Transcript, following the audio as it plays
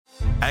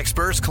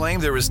Experts claim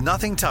there is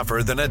nothing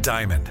tougher than a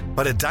diamond.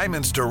 But at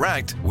Diamonds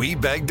Direct, we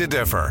beg to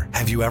differ.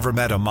 Have you ever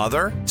met a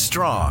mother?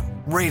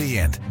 Strong,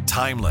 radiant,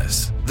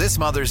 timeless. This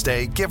Mother's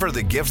Day, give her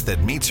the gift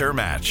that meets her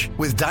match.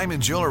 With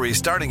diamond jewelry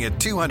starting at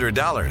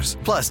 $200.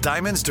 Plus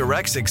Diamonds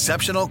Direct's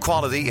exceptional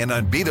quality and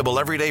unbeatable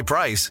everyday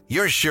price,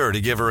 you're sure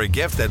to give her a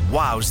gift that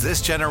wows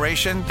this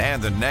generation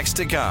and the next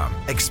to come.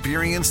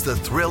 Experience the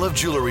thrill of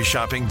jewelry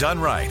shopping done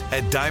right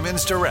at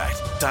Diamonds Direct.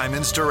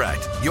 Diamonds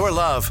Direct. Your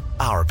love,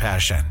 our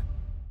passion.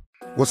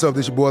 What's up,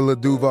 this your boy Lil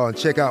Duval, and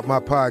check out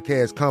my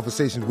podcast,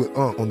 Conversations with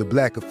Unc, on the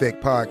Black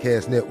Effect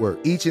Podcast Network.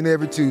 Each and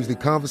every Tuesday,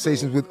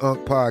 Conversations with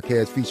Unc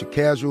podcast feature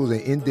casual and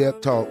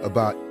in-depth talk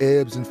about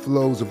ebbs and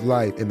flows of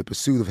life and the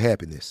pursuit of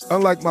happiness.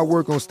 Unlike my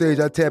work on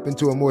stage, I tap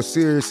into a more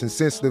serious and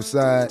sensitive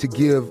side to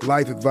give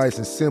life advice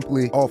and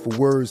simply offer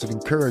words of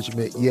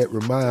encouragement, yet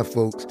remind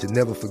folks to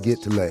never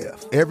forget to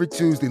laugh. Every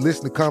Tuesday,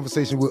 listen to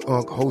Conversations with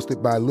Unc,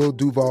 hosted by Lil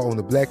Duval on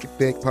the Black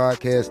Effect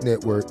Podcast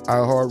Network,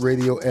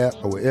 iHeartRadio app,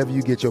 or wherever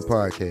you get your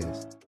podcasts.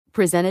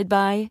 Presented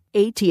by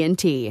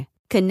AT&T.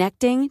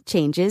 Connecting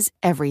changes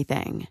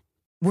everything.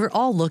 We're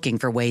all looking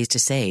for ways to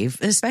save,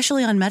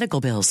 especially on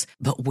medical bills.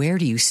 But where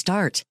do you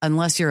start?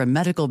 Unless you're a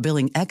medical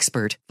billing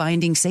expert,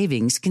 finding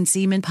savings can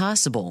seem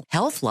impossible.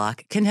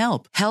 HealthLock can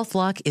help.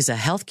 HealthLock is a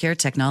healthcare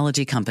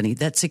technology company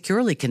that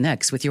securely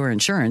connects with your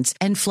insurance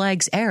and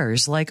flags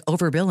errors like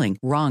overbilling,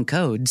 wrong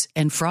codes,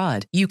 and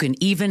fraud. You can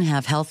even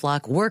have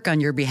HealthLock work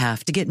on your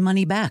behalf to get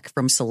money back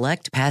from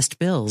select past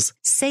bills.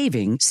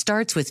 Saving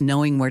starts with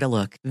knowing where to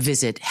look.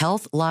 Visit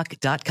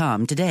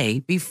healthlock.com today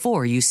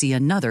before you see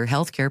another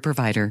healthcare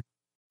provider.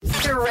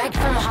 Direct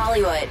from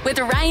Hollywood with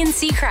Ryan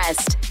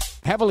Seacrest.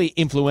 Heavily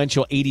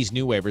influential 80s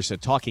new wavers, so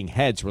Talking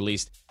Heads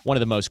released one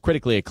of the most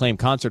critically acclaimed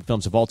concert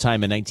films of all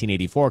time in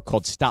 1984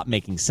 called Stop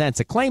Making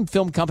Sense. Acclaimed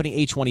film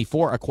company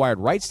A24 acquired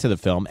rights to the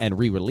film and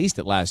re-released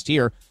it last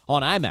year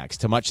on IMAX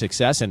to much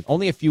success, and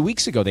only a few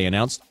weeks ago they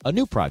announced a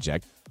new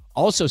project,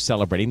 also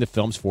celebrating the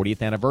film's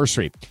 40th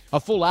anniversary. A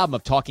full album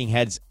of Talking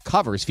Heads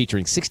covers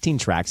featuring 16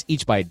 tracks,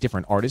 each by a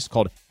different artist,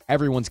 called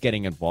Everyone's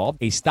Getting Involved,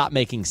 a Stop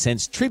Making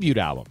Sense tribute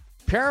album.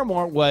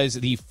 Paramore was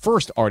the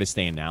first artist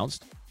they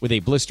announced, with a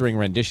blistering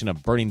rendition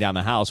of Burning Down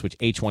the House, which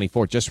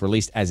A24 just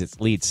released as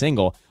its lead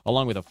single,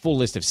 along with a full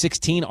list of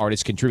 16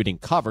 artists contributing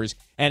covers,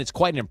 and it's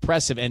quite an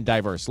impressive and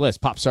diverse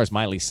list. Pop stars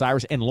Miley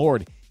Cyrus and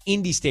Lorde,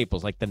 indie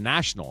staples like The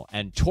National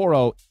and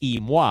Toro y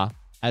Moi,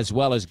 as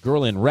well as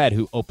Girl in Red,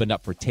 who opened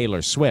up for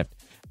Taylor Swift.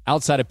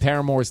 Outside of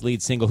Paramore's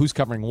lead single, who's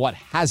covering what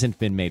hasn't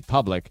been made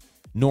public,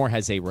 nor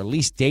has a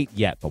release date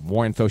yet, but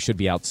more info should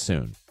be out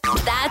soon.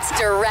 That's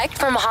Direct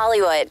from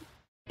Hollywood.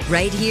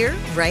 Right here,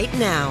 right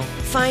now.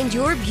 Find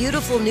your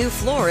beautiful new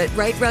floor at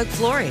Right Rug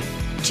Flooring.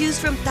 Choose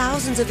from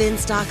thousands of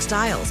in-stock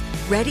styles,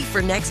 ready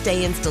for next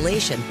day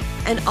installation,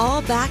 and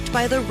all backed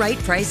by the right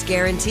price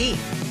guarantee.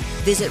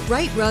 Visit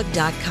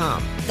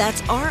rightrug.com.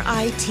 That's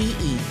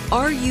RITERUG.com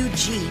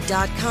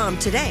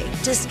today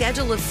to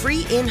schedule a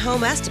free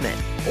in-home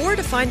estimate or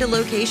to find a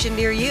location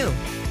near you.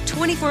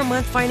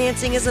 24-month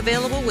financing is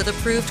available with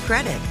approved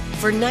credit.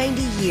 For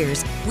 90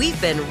 years,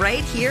 we've been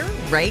right here,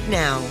 right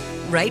now.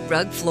 Right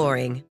Rug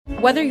Flooring.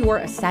 Whether you're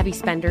a savvy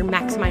spender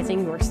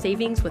maximizing your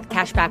savings with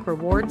cashback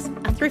rewards,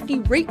 a thrifty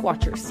rate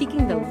watcher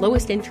seeking the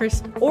lowest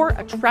interest, or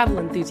a travel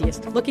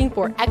enthusiast looking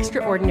for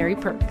extraordinary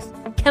perks,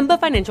 Kemba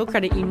Financial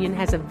Credit Union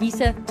has a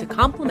visa to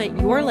complement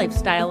your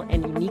lifestyle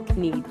and unique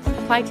needs.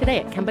 Apply today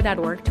at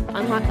Kemba.org to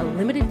unlock a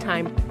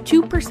limited-time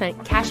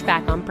 2% cash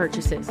back on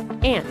purchases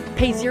and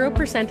pay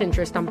 0%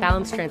 interest on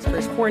balance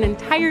transfers for an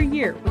entire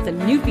year with a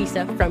new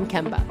visa from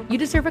Kemba. You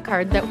deserve a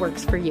card that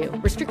works for you.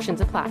 Restrictions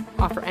apply.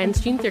 Offer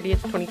ends June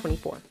 30th,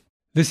 2024.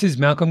 This is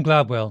Malcolm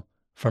Gladwell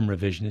from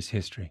Revisionist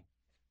History.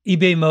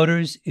 eBay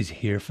Motors is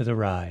here for the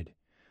ride.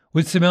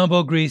 With some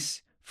elbow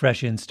grease,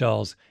 fresh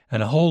installs,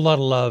 and a whole lot of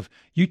love,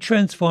 you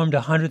transformed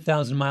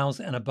 100,000 miles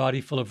and a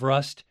body full of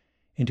rust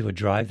into a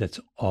drive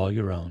that's all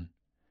your own.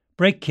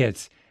 Brake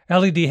kits,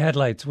 LED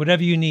headlights,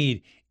 whatever you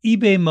need,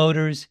 eBay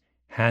Motors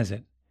has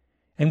it.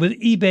 And with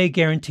eBay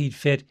Guaranteed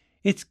Fit,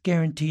 it's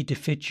guaranteed to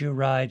fit your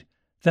ride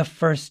the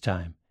first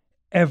time,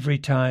 every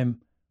time,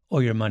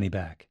 or your money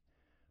back.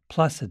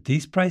 Plus, at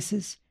these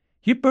prices,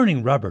 you're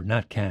burning rubber,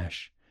 not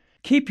cash.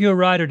 Keep your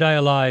ride or die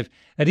alive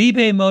at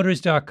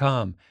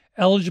ebaymotors.com.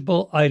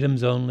 Eligible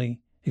items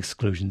only.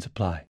 Exclusions apply.